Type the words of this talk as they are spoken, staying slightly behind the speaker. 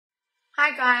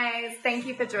Hi guys, thank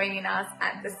you for joining us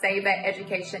at the Sabre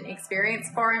Education Experience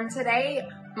Forum today.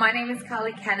 My name is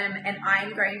Carley Canham and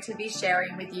I'm going to be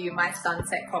sharing with you my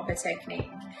sunset copper technique.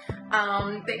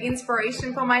 The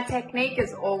inspiration for my technique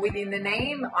is all within the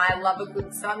name. I love a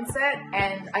good sunset,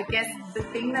 and I guess the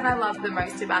thing that I love the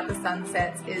most about the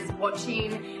sunsets is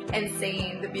watching and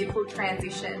seeing the beautiful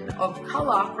transition of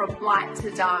colour from light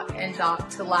to dark and dark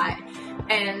to light.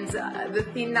 And the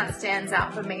thing that stands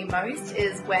out for me most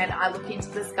is when I look into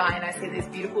the sky and I see these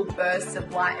beautiful bursts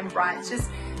of light and bright just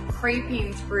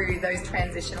creeping through those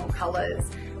transitional colours.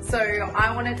 So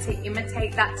I wanted to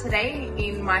imitate that today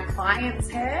in my client's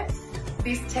hair.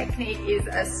 This technique is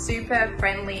a super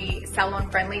friendly,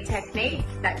 salon-friendly technique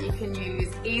that you can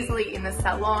use easily in the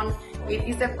salon. It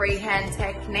is a freehand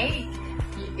technique.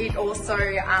 It also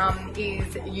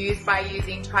is used by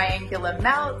using triangular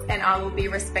melts, and I will be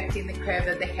respecting the curve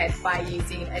of the head by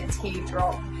using a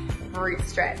teardrop root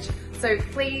stretch. So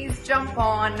please jump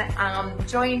on,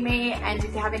 join me, and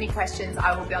if you have any questions,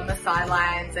 I will be on the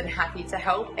sidelines and happy to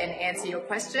help and answer your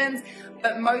questions.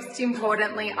 But most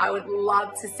importantly, I would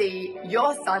love to see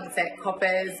your sunset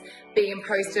coppers being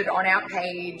posted on our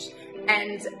page.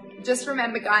 And just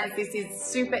remember guys, this is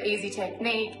super easy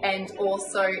technique, and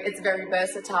also it's very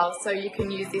versatile. So you can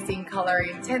use this in color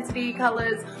intensity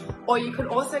colors, or you could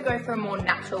also go for a more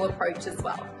natural approach as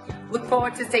well. Look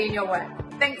forward to seeing your work.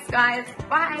 Thanks guys,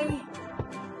 bye.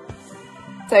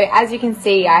 So as you can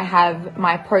see, I have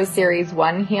my Pro Series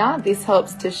 1 here. This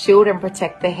helps to shield and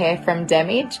protect the hair from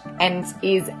damage and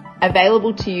is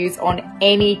available to use on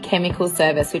any chemical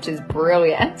surface, which is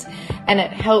brilliant. And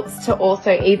it helps to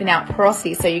also even out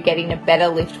porosity, so you're getting a better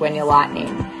lift when you're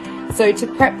lightening. So to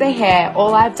prep the hair,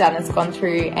 all I've done is gone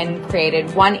through and created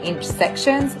 1-inch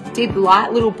sections, did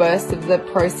light little bursts of the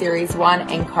Pro Series 1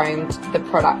 and combed the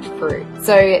product through.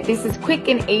 So this is quick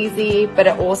and easy, but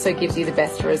it also gives you the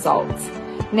best results.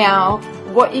 Now,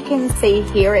 what you can see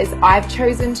here is I've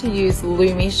chosen to use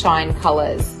Lumishine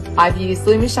colors. I've used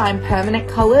Lumishine permanent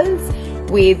colors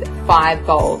with 5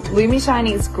 gold. Lumishine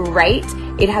is great.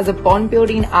 It has a bond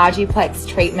building Argiplex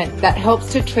treatment that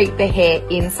helps to treat the hair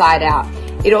inside out.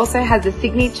 It also has a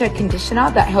signature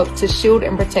conditioner that helps to shield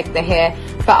and protect the hair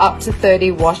for up to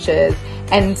 30 washes.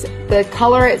 And the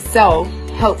color itself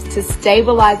helps to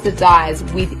stabilize the dyes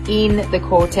within the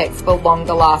cortex for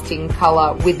longer lasting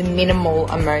color with minimal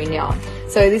ammonia.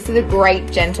 So this is a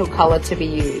great gentle color to be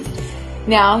used.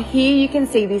 Now here you can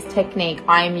see this technique.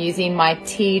 I am using my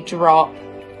teardrop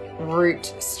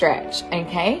root stretch,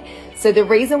 okay? So the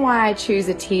reason why I choose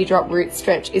a teardrop root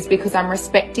stretch is because I'm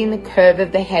respecting the curve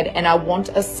of the head and I want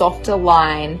a softer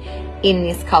line in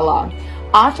this color.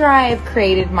 After I have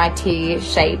created my T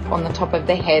shape on the top of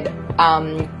the head,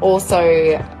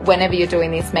 also whenever you're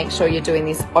doing this, make sure you're doing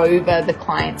this over the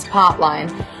client's part line.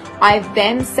 I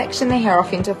then section the hair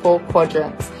off into 4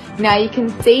 quadrants. Now you can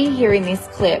see here in this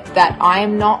clip that I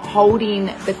am not holding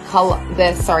the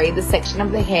section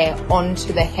of the hair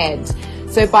onto the head.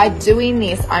 So by doing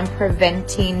this, I'm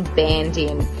preventing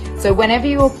banding. So whenever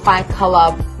you apply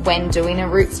color when doing a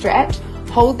root stretch,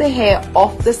 hold the hair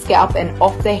off the scalp and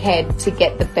off the head to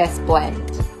get the best blend.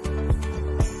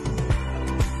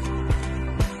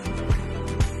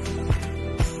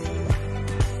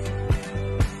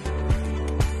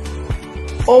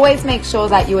 Always make sure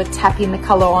that you are tapping the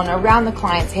color on around the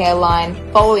client's hairline,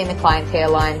 following the client's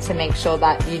hairline to make sure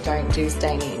that you don't do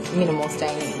staining, minimal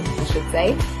staining, I should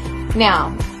say.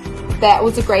 Now, that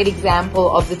was a great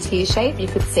example of the tear shape. You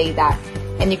could see that.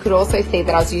 And you could also see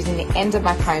that I was using the end of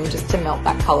my comb just to melt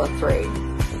that color through.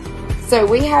 So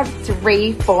we have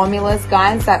 3 formulas,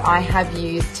 guys, that I have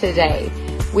used today.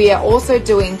 We are also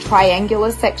doing triangular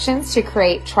sections to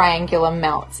create triangular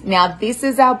melts. Now this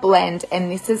is our blend and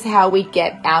this is how we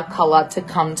get our color to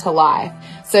come to life.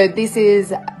 So this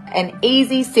is an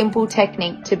easy, simple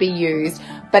technique to be used,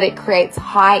 but it creates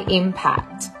high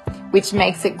impact, which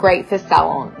makes it great for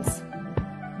salons.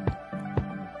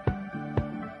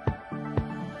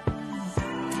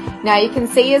 Now you can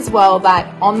see as well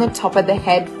that on the top of the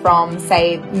head from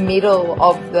say middle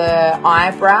of the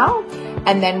eyebrow,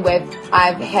 and then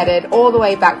I've headed all the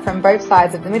way back from both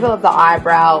sides of the middle of the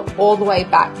eyebrow all the way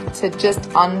back to just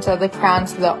under the crown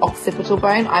to the occipital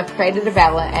bone. I've created a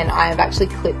vela and I've actually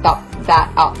clipped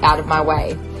that up out of my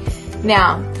way.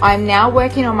 Now I'm now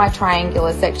working on my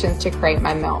triangular sections to create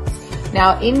my melts.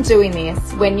 Now in doing this,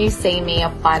 when you see me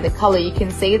apply the color, you can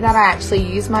see that I actually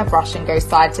use my brush and go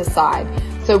side to side.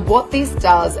 So what this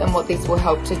does and what this will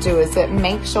help to do is it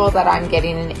makes sure that I'm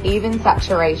getting an even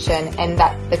saturation and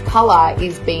that the color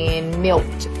is being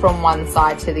milked from one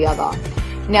side to the other.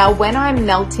 Now, when I'm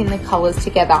melting the colors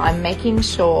together, I'm making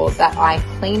sure that I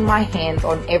clean my hands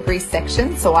on every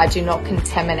section so I do not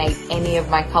contaminate any of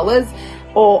my colors,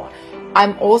 or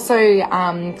I'm also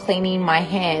cleaning my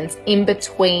hands in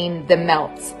between the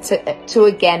melts to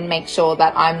again make sure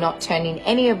that I'm not turning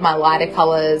any of my lighter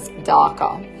colors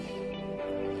darker.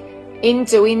 In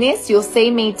doing this, you'll see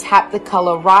me tap the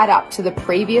color right up to the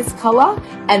previous color,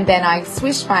 and then I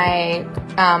swish my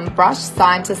brush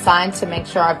side to side to make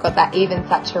sure I've got that even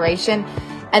saturation.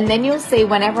 And then you'll see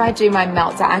whenever I do my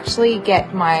melts, I actually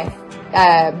get my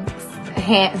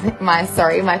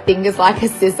my fingers like a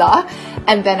scissor,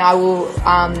 and then I will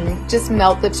just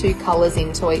melt the two colors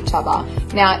into each other.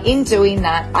 Now, in doing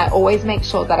that, I always make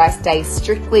sure that I stay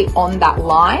strictly on that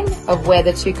line of where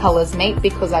the two colors meet,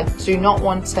 because I do not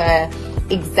want to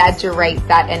exaggerate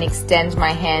that and extend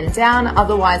my hand down.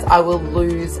 Otherwise, I will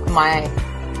lose my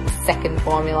second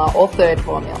formula or third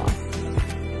formula.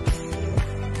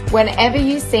 Whenever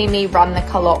you see me run the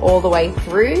color all the way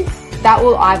through, that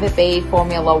will either be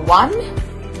Formula 1,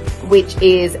 which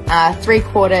is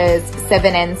 3/4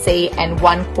 7NC and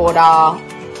 1/4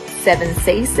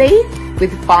 7cc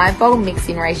with 5-volt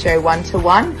mixing ratio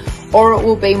 1:1, or it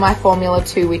will be my Formula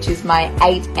 2, which is my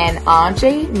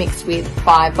 8NRG mixed with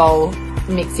 5-volt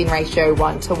mixing ratio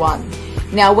 1:1.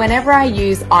 Now, whenever I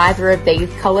use either of these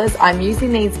colors, I'm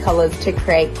using these colors to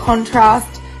create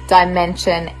contrast,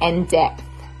 dimension, and depth.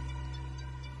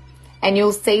 And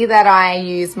you'll see that I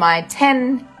use my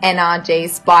 10 NRG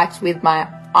spiked with my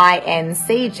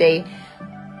INCG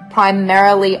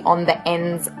primarily on the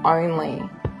ends only.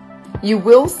 You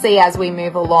will see as we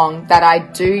move along that I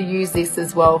do use this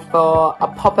as well for a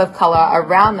pop of color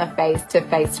around the face to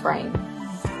face frame.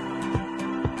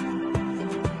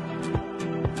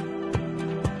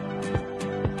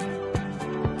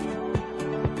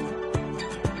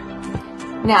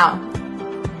 Now,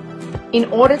 in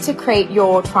order to create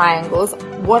your triangles,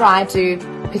 what I do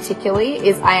particularly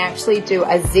is I actually do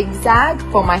a zigzag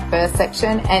for my first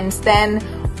section, and then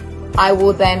I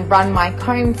will then run my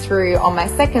comb through on my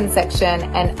second section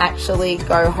and actually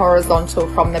go horizontal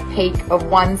from the peak of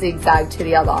one zigzag to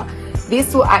the other.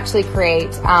 This will actually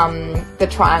create the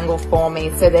triangle for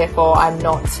me, so therefore I'm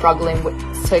not struggling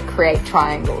to create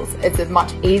triangles. It's a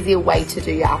much easier way to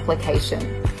do your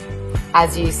application,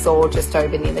 as you saw just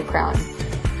over near the crown.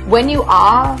 When you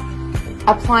are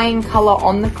applying color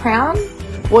on the crown,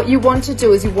 what you want to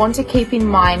do is you want to keep in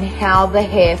mind how the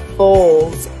hair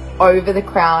falls over the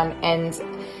crown, and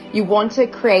you want to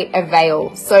create a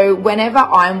veil. So whenever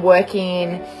I'm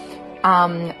working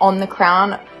on the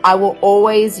crown, I will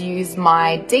always use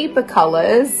my deeper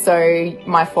colors, so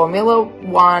my Formula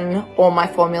 1 or my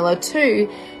Formula 2,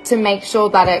 to make sure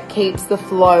that it keeps the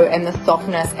flow and the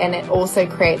softness, and it also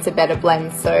creates a better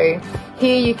blend. So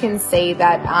here you can see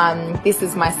that this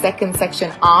is my second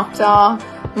section after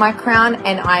my crown,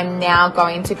 and I'm now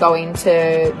going to go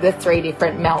into the 3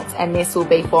 different melts, and this will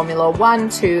be Formula 1,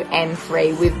 2 and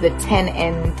 3 with the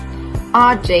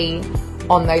 10NRG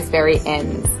on those very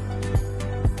ends.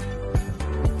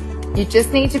 You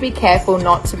just need to be careful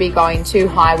not to be going too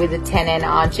high with the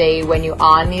 10NRG when you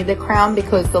are near the crown,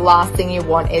 because the last thing you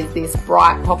want is this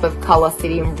bright pop of color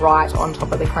sitting right on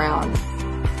top of the crown.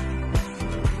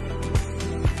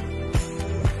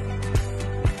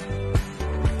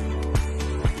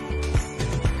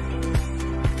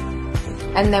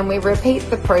 And then we repeat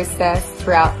the process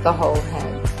throughout the whole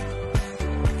head.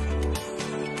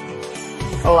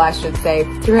 Or I should say,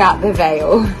 throughout the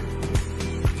veil.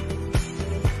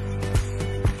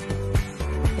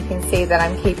 See that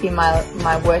I'm keeping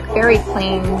my work very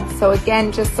clean. So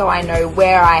again, just so I know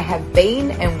where I have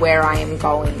been and where I am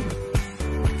going.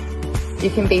 You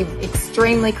can be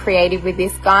extremely creative with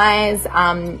this, guys,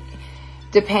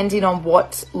 depending on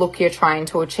what look you're trying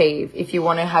to achieve. If you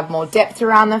want to have more depth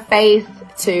around the face,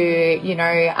 to, you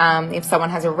know, if someone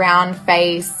has a round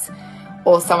face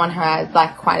or someone has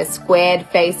like quite a squared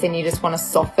face and you just want to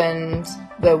soften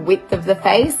the width of the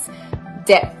face,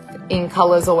 depth in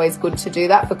color is always good to do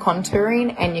that for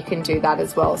contouring, and you can do that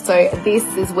as well. So this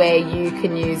is where you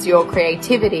can use your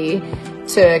creativity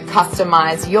to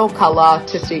customize your color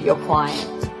to suit your client.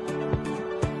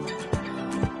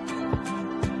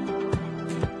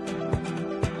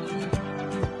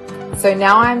 So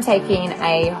now I'm taking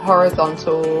a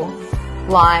horizontal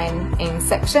line in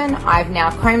section. I've now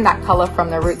combed that color from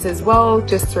the roots as well,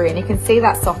 just through, and you can see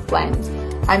that soft blend.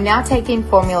 I'm now taking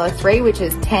Formula 3, which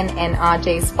is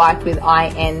 10NRG spiked with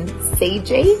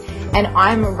INCG, and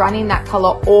I'm running that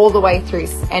color all the way through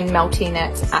and melting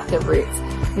it at the roots.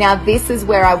 Now this is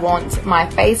where I want my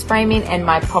face framing and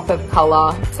my pop of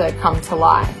color to come to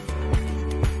life.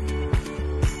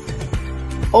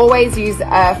 Always use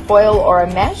a foil or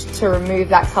a mesh to remove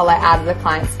that color out of the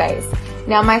client's face.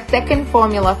 Now my second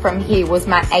formula from here was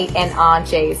my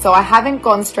 8NRG, so I haven't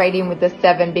gone straight in with the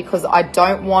 7 because I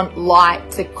don't want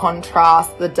light to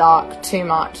contrast the dark too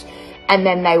much and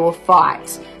then they will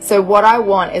fight. So what I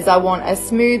want is a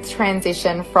smooth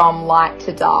transition from light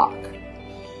to dark.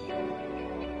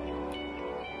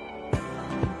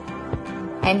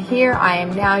 And here I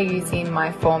am now using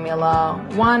my Formula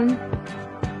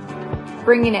 1,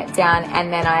 bringing it down,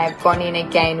 and then I have gone in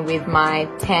again with my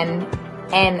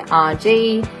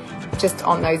 10NRG just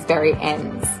on those very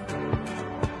ends.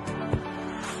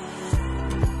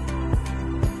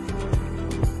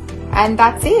 And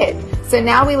that's it. So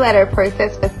now we let her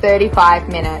process for 35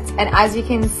 minutes. And as you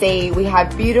can see, we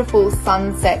have beautiful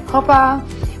sunset copper.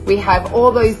 We have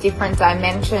all those different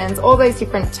dimensions, all those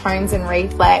different tones and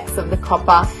reflex of the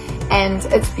copper. And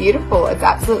it's beautiful. It's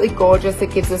absolutely gorgeous.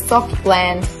 It gives a soft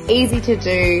blend, easy to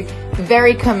do,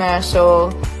 very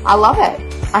commercial. I love it.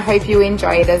 I hope you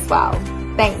enjoy it as well.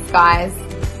 Thanks, guys.